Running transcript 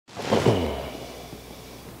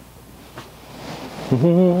See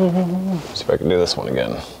if I can do this one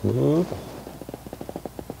again.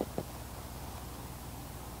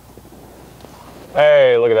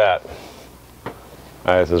 Hey, look at that.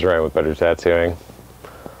 This is Ryan with Better Tattooing.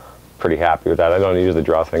 Pretty happy with that. I don't usually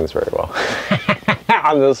draw things very well.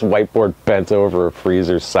 On this whiteboard bent over a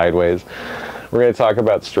freezer sideways. We're going to talk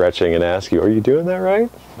about stretching and ask you, are you doing that right?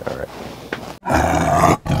 All right.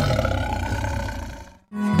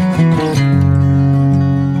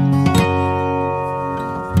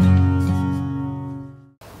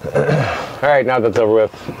 All right, now that's over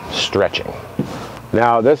with, stretching.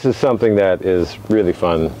 Now, this is something that is really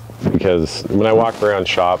fun because when I walk around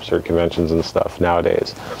shops or conventions and stuff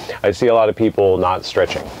nowadays, I see a lot of people not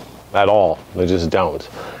stretching at all. They just don't.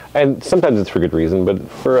 And sometimes it's for good reason, but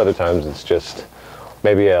for other times it's just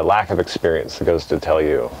maybe a lack of experience that goes to tell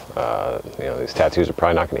you, these tattoos are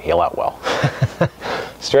probably not going to heal out well.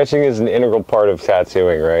 Stretching is an integral part of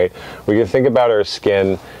tattooing, right? We can think about our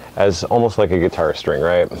skin as almost like a guitar string,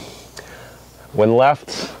 right? When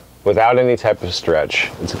left without any type of stretch,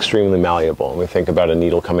 it's extremely malleable. And we think about a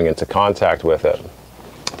needle coming into contact with it.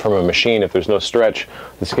 From a machine, if there's no stretch,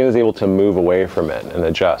 the skin is able to move away from it and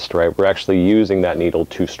adjust, right? We're actually using that needle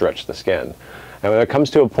to stretch the skin. And when it comes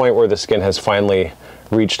to a point where the skin has finally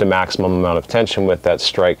reached a maximum amount of tension with that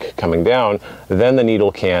strike coming down, then the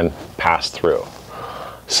needle can pass through.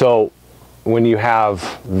 So when you have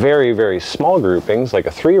very, very small groupings, like a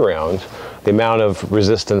 3-round, the amount of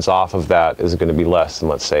resistance off of that is going to be less than,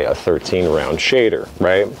 let's say, a 13-round shader,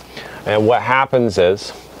 right? And what happens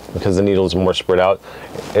is, because the needle is more spread out,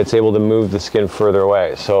 it's able to move the skin further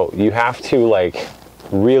away. So you have to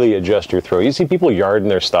really adjust your throw. You see people yarding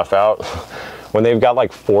their stuff out when they've got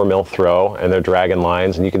like 4mm throw and they're dragging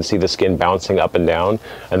lines and you can see the skin bouncing up and down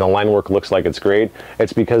and the line work looks like it's great.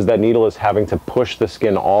 It's because that needle is having to push the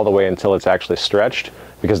skin all the way until it's actually stretched,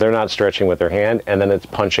 because they're not stretching with their hand, and then it's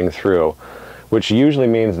punching through, which usually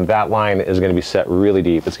means that line is going to be set really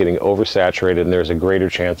deep. It's getting oversaturated and there's a greater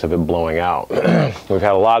chance of it blowing out. We've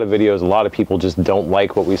had a lot of videos, a lot of people just don't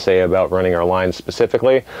like what we say about running our lines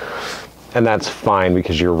specifically, and that's fine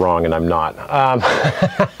because you're wrong and I'm not.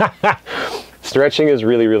 Stretching is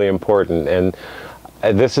really, really important, and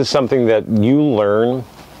this is something that you learn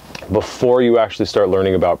before you actually start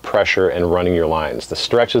learning about pressure and running your lines. The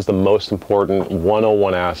stretch is the most important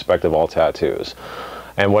 101 aspect of all tattoos.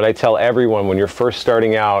 And what I tell everyone when you're first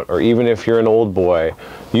starting out, or even if you're an old boy,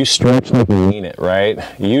 you stretch like you mean it, right?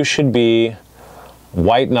 You should be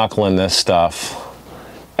white knuckling this stuff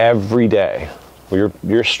every day.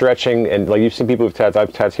 You're stretching, and like you've seen people who've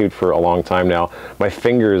I've tattooed for a long time now. My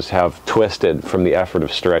fingers have twisted from the effort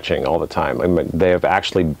of stretching all the time. I mean, they have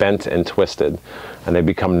actually bent and twisted, and they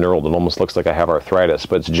become knurled. It almost looks like I have arthritis,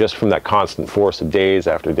 but it's just from that constant force of days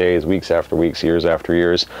after days, weeks after weeks, years after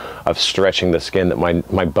years of stretching the skin that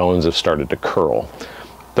my bones have started to curl.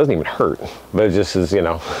 It doesn't even hurt, but it just is,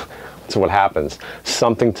 it's what happens.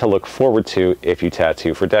 Something to look forward to if you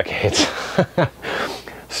tattoo for decades.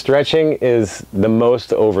 Stretching is the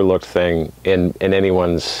most overlooked thing in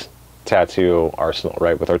anyone's tattoo arsenal,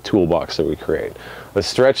 right? With our toolbox that we create. The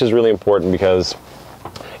stretch is really important because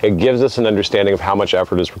it gives us an understanding of how much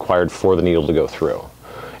effort is required for the needle to go through.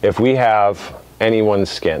 If we have anyone's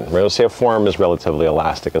skin, right, let's say a forearm is relatively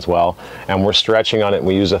elastic as well, and we're stretching on it and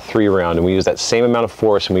we use a 3-round and we use that same amount of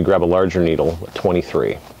force and we grab a larger needle, a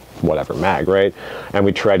 23. Whatever mag, right? And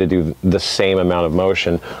we try to do the same amount of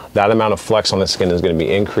motion, that amount of flex on the skin is going to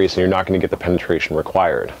be increased and you're not going to get the penetration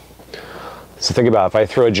required. So think about it. If I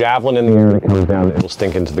throw a javelin in the air and it comes down, it will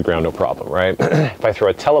stink into the ground, no problem, right? If I throw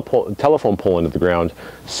a telephone pole into the ground,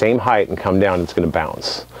 same height and come down, it's going to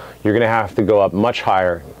bounce. You're going to have to go up much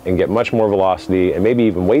higher and get much more velocity and maybe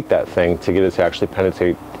even weight that thing to get it to actually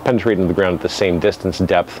penetrate into the ground at the same distance,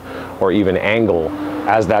 depth, or even angle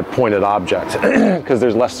as that pointed object, because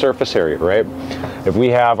there's less surface area, right? If we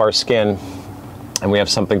have our skin and we have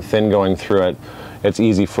something thin going through it, it's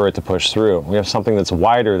easy for it to push through. We have something that's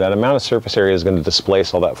wider, that amount of surface area is going to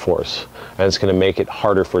displace all that force, and it's going to make it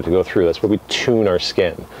harder for it to go through. That's why we tune our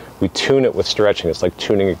skin. We tune it with stretching. It's like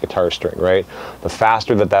tuning a guitar string, right? The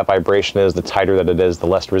faster that vibration is, the tighter that it is, the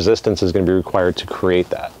less resistance is going to be required to create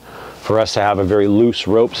that. For us to have a very loose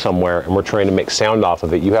rope somewhere and we're trying to make sound off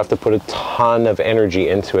of it, you have to put a ton of energy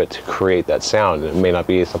into it to create that sound. It may not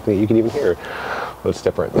be something that you can even hear, but it's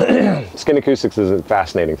different. Skin acoustics is a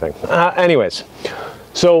fascinating thing. Anyways,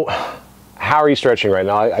 so how are you stretching right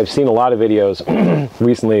now? I've seen a lot of videos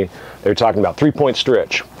recently. They're talking about 3-point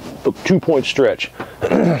stretch, 2-point stretch.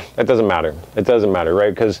 That doesn't matter. It doesn't matter,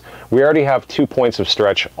 right? Because we already have 2 points of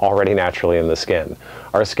stretch already naturally in the skin.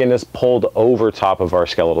 Our skin is pulled over top of our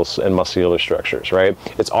skeletal and muscular structures, right?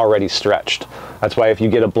 It's already stretched. That's why if you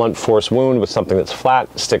get a blunt force wound with something that's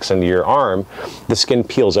flat, sticks into your arm, the skin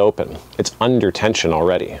peels open. It's under tension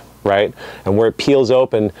already, right? And where it peels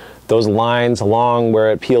open, those lines along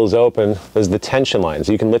where it peels open, there's the tension lines.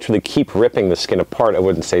 You can literally keep ripping the skin apart. I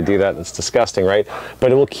wouldn't say do that, it's disgusting, right?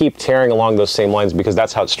 But it will keep tearing along those same lines because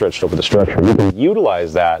that's how it's stretched over the structure. We can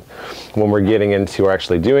utilize that when we're getting into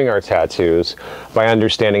actually doing our tattoos by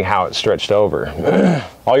understanding how it's stretched over.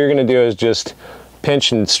 All you're gonna do is just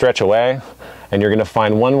pinch and stretch away, and you're gonna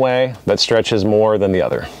find one way that stretches more than the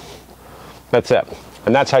other. That's it.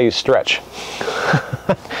 And that's how you stretch.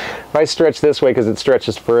 If I stretch this way because it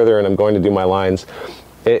stretches further and I'm going to do my lines,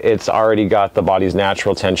 it's already got the body's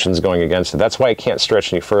natural tensions going against it. That's why it can't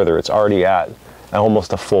stretch any further. It's already at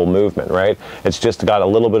almost a full movement, right? It's just got a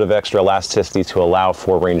little bit of extra elasticity to allow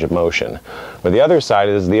for range of motion. But the other side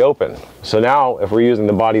is the open. So now if we're using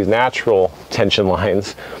the body's natural tension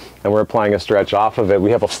lines and we're applying a stretch off of it,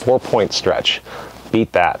 we have a 4-point stretch.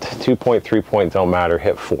 Beat that. 2-point, 3-point, don't matter,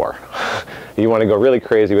 hit 4. You want to go really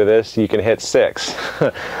crazy with this, you can hit 6.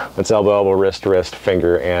 It's elbow, elbow, wrist, wrist,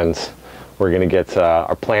 finger, and we're going to get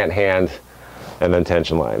our plant hand and then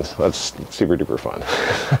tension lines. That's super duper fun.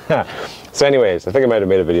 So anyways, I think I might have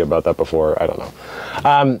made a video about that before, I don't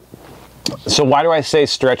know. So why do I say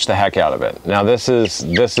stretch the heck out of it? Now this is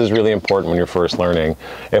really important when you're first learning.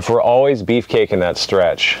 If we're always beefcaking that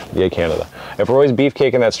stretch, yay Canada, if we're always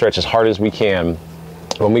beefcaking that stretch as hard as we can,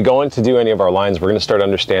 when we go in to do any of our lines, we're going to start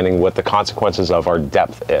understanding what the consequences of our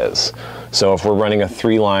depth is. So if we're running a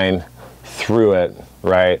 3-line through it,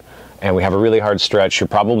 right, and we have a really hard stretch, you're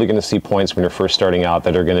probably going to see points when you're first starting out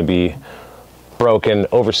that are going to be broken,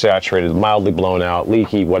 oversaturated, mildly blown out,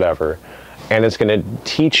 leaky, whatever. And it's going to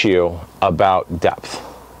teach you about depth,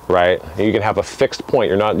 right? You can have a fixed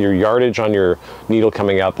point. Your yardage on your needle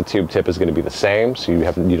coming out the tube tip is going to be the same, so you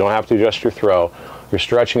don't have to adjust your throw. Your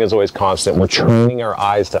stretching is always constant. We're training our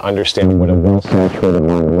eyes to understand what a well-saturated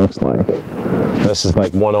line looks like. This is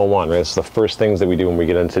like 101, right? This is the first things that we do when we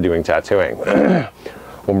get into doing tattooing.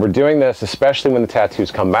 When we're doing this, especially when the tattoos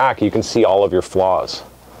come back, you can see all of your flaws.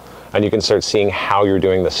 And you can start seeing how you're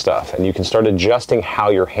doing this stuff. And you can start adjusting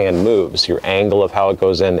how your hand moves, your angle of how it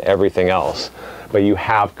goes in, everything else. But you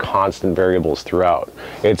have constant variables throughout.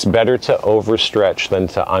 It's better to overstretch than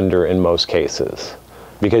to under in most cases,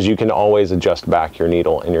 because you can always adjust back your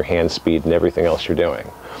needle and your hand speed and everything else you're doing.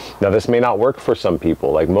 Now this may not work for some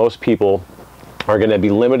people. Like most people are going to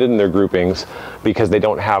be limited in their groupings because they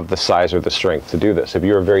don't have the size or the strength to do this. If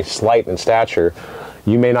you're very slight in stature,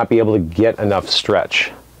 you may not be able to get enough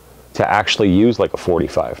stretch to actually use like a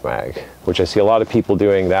 45 mag, which I see a lot of people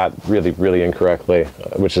doing that really, really incorrectly,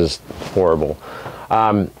 which is horrible.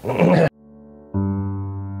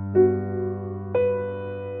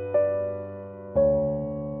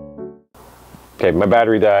 Okay, my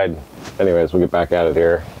battery died. Anyways, we'll get back at it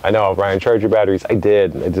here. I know, Ryan, charge your batteries. I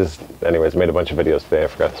did. It just, anyways, made a bunch of videos today. I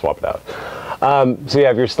forgot to swap it out. So yeah,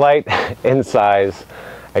 if you're slight in size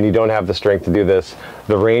and you don't have the strength to do this,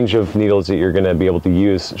 the range of needles that you're going to be able to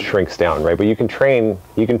use shrinks down, right? But you can train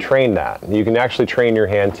that. You can actually train your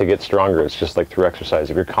hand to get stronger. It's just like through exercise.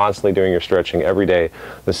 If you're constantly doing your stretching every day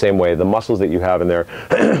the same way, the muscles that you have in there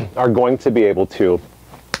are going to be able to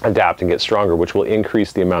adapt and get stronger, which will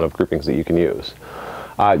increase the amount of groupings that you can use.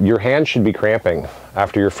 Your hand should be cramping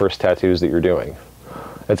after your first tattoos that you're doing.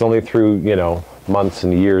 It's only through, you know, months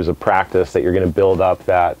and years of practice that you're going to build up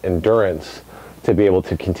that endurance to be able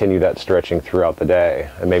to continue that stretching throughout the day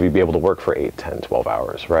and maybe be able to work for 8, 10, 12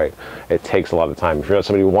 hours, right? It takes a lot of time. If you're not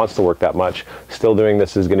somebody who wants to work that much, still doing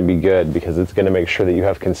this is going to be good because it's going to make sure that you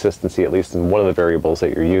have consistency, at least in one of the variables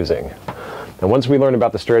that you're using. And once we learn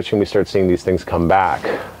about the stretching, we start seeing these things come back,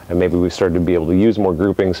 and maybe we start to be able to use more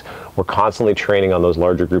groupings. We're constantly training on those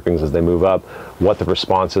larger groupings as they move up, what the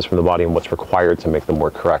response is from the body and what's required to make them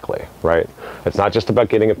work correctly, right? It's not just about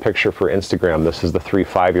getting a picture for Instagram. This is the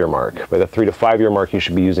 3-5 year mark. By the 3 to 5 year mark, you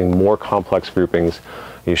should be using more complex groupings.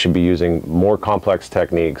 You should be using more complex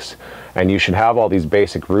techniques, and you should have all these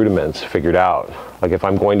basic rudiments figured out. Like if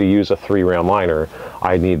I'm going to use a 3-round liner,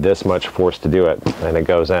 I need this much force to do it, and it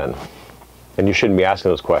goes in. And you shouldn't be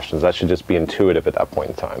asking those questions. That should just be intuitive at that point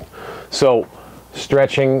in time. So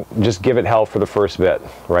stretching, just give it hell for the first bit,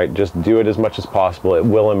 right? Just do it as much as possible. It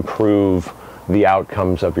will improve the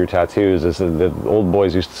outcomes of your tattoos. Is the old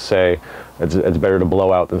boys used to say it's better to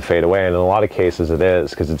blow out than fade away, and in a lot of cases it is,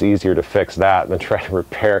 because it's easier to fix that than try to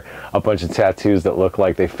repair a bunch of tattoos that look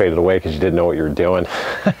like they faded away because you didn't know what you were doing.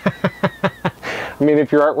 I mean,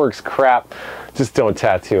 if your artwork's crap, just don't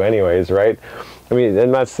tattoo anyways, right? I mean,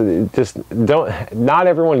 and that's just, not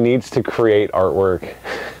everyone needs to create artwork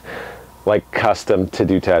like custom to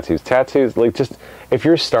do tattoos. Tattoos, like, just, if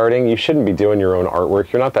you're starting, you shouldn't be doing your own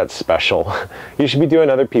artwork. You're not that special. You should be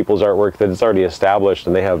doing other people's artwork that is already established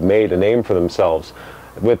and they have made a name for themselves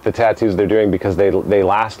with the tattoos they're doing, because they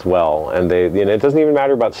last well, and it doesn't even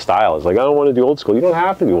matter about style. It's like, I don't want to do old school. You don't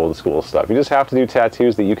have to do old school stuff. You just have to do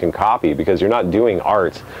tattoos that you can copy, because you're not doing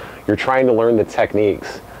art. You're trying to learn the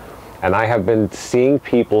techniques. And I have been seeing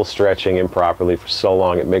people stretching improperly for so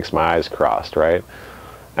long, it makes my eyes crossed, right?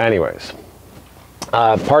 Anyways,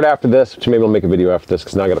 part after this, which maybe I'll make a video after this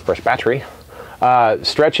because now I got a fresh battery.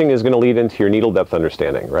 Stretching is going to lead into your needle depth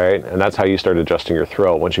understanding, right? And that's how you start adjusting your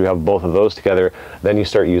throat. Once you have both of those together, then you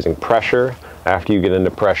start using pressure. After you get into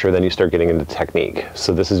pressure, then you start getting into technique.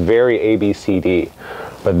 So this is very ABCD.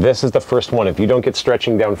 But this is the first one. If you don't get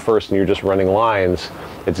stretching down first and you're just running lines,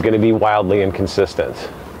 it's going to be wildly inconsistent.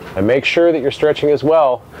 And make sure that your stretching as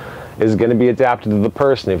well is going to be adapted to the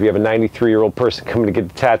person. If you have a 93-year-old person coming to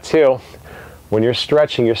get a tattoo, when you're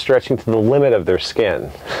stretching to the limit of their skin.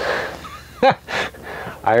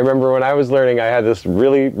 I remember when I was learning, I had this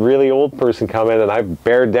really, really old person come in and I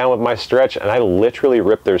bared down with my stretch and I literally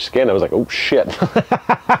ripped their skin. I was like, oh shit.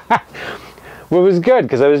 Well, it was good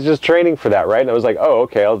because I was just training for that, right? And I was like, oh,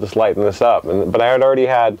 okay, I'll just lighten this up. But I had already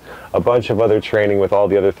had a bunch of other training with all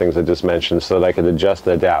the other things I just mentioned so that I could adjust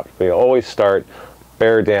and adapt. But you always start,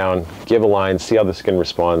 bear down, give a line, see how the skin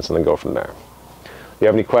responds, and then go from there. If you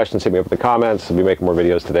have any questions, hit me up in the comments. I'll be making more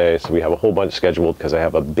videos today, so we have a whole bunch scheduled because I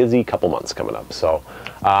have a busy couple months coming up. So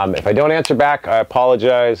if I don't answer back, I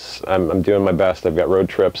apologize. I'm doing my best. I've got road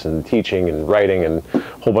trips and teaching and writing and a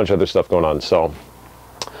whole bunch of other stuff going on. So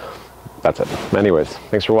that's it. Anyways,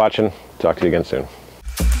 thanks for watching. Talk to you again soon.